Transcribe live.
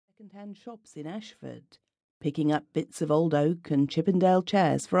second-hand shops in Ashford, picking up bits of old oak and Chippendale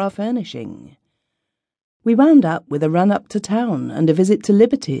chairs for our furnishing. We wound up with a run up to town and a visit to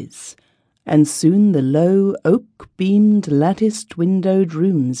Liberty's, and soon the low, oak-beamed, latticed-windowed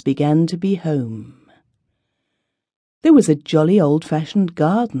rooms began to be home. There was a jolly old-fashioned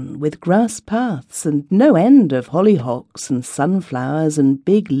garden with grass paths and no end of hollyhocks and sunflowers and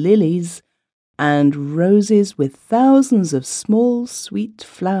big lilies, and roses with thousands of small, sweet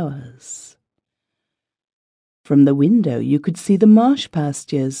flowers. From the window you could see the marsh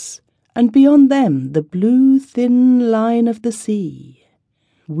pastures, and beyond them the blue, thin line of the sea.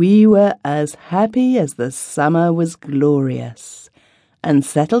 We were as happy as the summer was glorious, and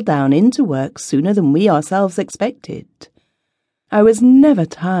settled down into work sooner than we ourselves expected. I was never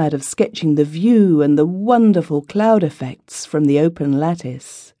tired of sketching the view and the wonderful cloud effects from the open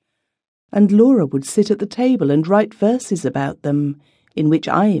lattice, and Laura would sit at the table and write verses about them, in which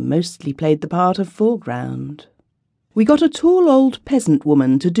I mostly played the part of foreground. We got a tall old peasant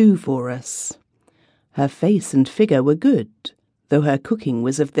woman to do for us. Her face and figure were good, though her cooking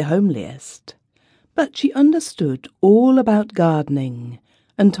was of the homeliest. But she understood all about gardening,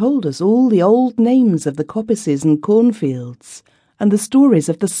 and told us all the old names of the coppices and cornfields, and the stories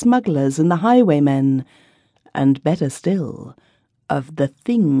of the smugglers and the highwaymen, and better still, of the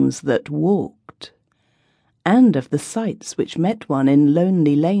things that walked, and of the sights which met one in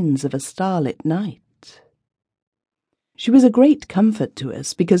lonely lanes of a starlit night. She was a great comfort to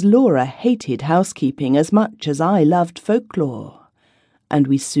us because Laura hated housekeeping as much as I loved folklore, and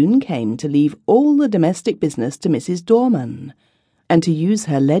we soon came to leave all the domestic business to Mrs. Dorman, and to use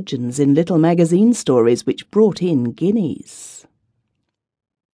her legends in little magazine stories which brought in guineas.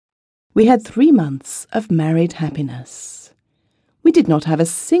 We had 3 months of married happiness. We did not have a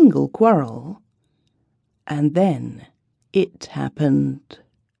single quarrel. And then it happened.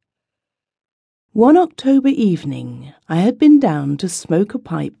 One October evening I had been down to smoke a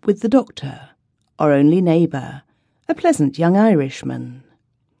pipe with the doctor, our only neighbour, a pleasant young Irishman.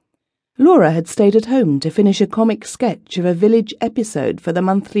 Laura had stayed at home to finish a comic sketch of a village episode for the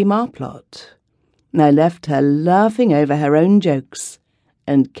monthly Marplot. I left her laughing over her own jokes,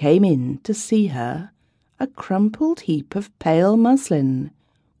 and came in to see her, a crumpled heap of pale muslin,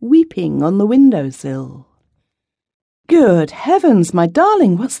 weeping on the window-sill. "Good heavens, my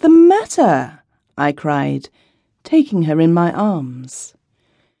darling, what's the matter?" I cried, taking her in my arms.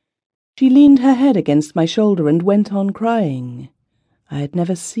 She leaned her head against my shoulder and went on crying. I had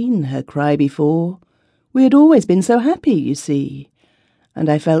never seen her cry before. We had always been so happy, you see, and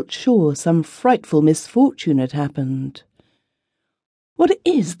I felt sure some frightful misfortune had happened. "What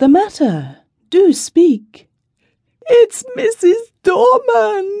is the matter? Do speak." "It's Mrs.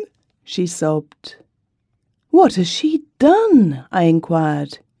 Dorman," she sobbed. "What has she done?" I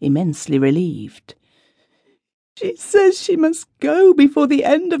inquired, immensely relieved. "She says she must go before the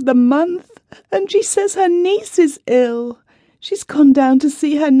end of the month, and she says her niece is ill. She's gone down to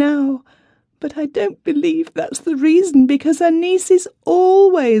see her now, but I don't believe that's the reason, because her niece is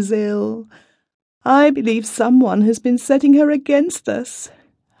always ill. I believe someone has been setting her against us.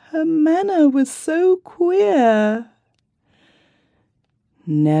 Her manner was so queer."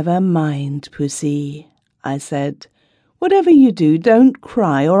 "Never mind, Pussy," I said. "Whatever you do, don't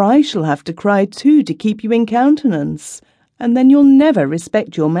cry, or I shall have to cry too to keep you in countenance, and then you'll never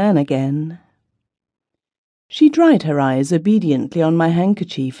respect your man again." She dried her eyes obediently on my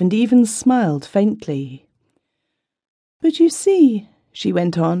handkerchief and even smiled faintly. "But you see," she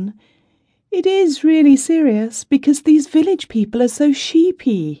went on, "it is really serious, because these village people are so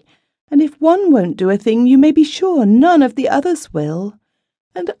sheepy, and if one won't do a thing you may be sure none of the others will.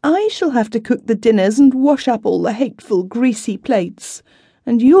 And I shall have to cook the dinners and wash up all the hateful greasy plates,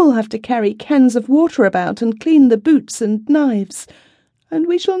 and you'll have to carry cans of water about and clean the boots and knives, and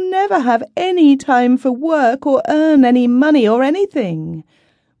we shall never have any time for work or earn any money or anything.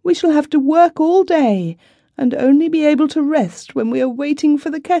 We shall have to work all day, and only be able to rest when we are waiting for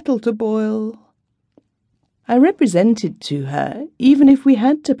the kettle to boil." I represented to her, even if we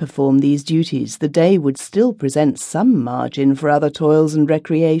had to perform these duties, the day would still present some margin for other toils and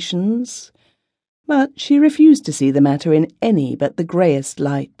recreations. But she refused to see the matter in any but the greyest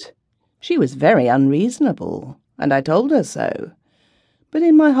light. She was very unreasonable, and I told her so. But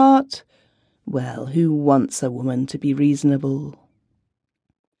in my heart, well, who wants a woman to be reasonable?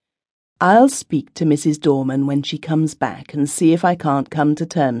 "I'll speak to Mrs. Dorman when she comes back and see if I can't come to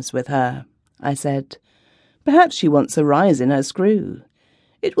terms with her," I said. "Perhaps she wants a rise in her screw.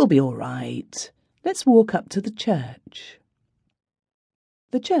 It will be all right. Let's walk up to the church."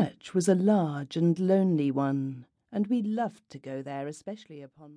 The church was a large and lonely one, and we loved to go there, especially upon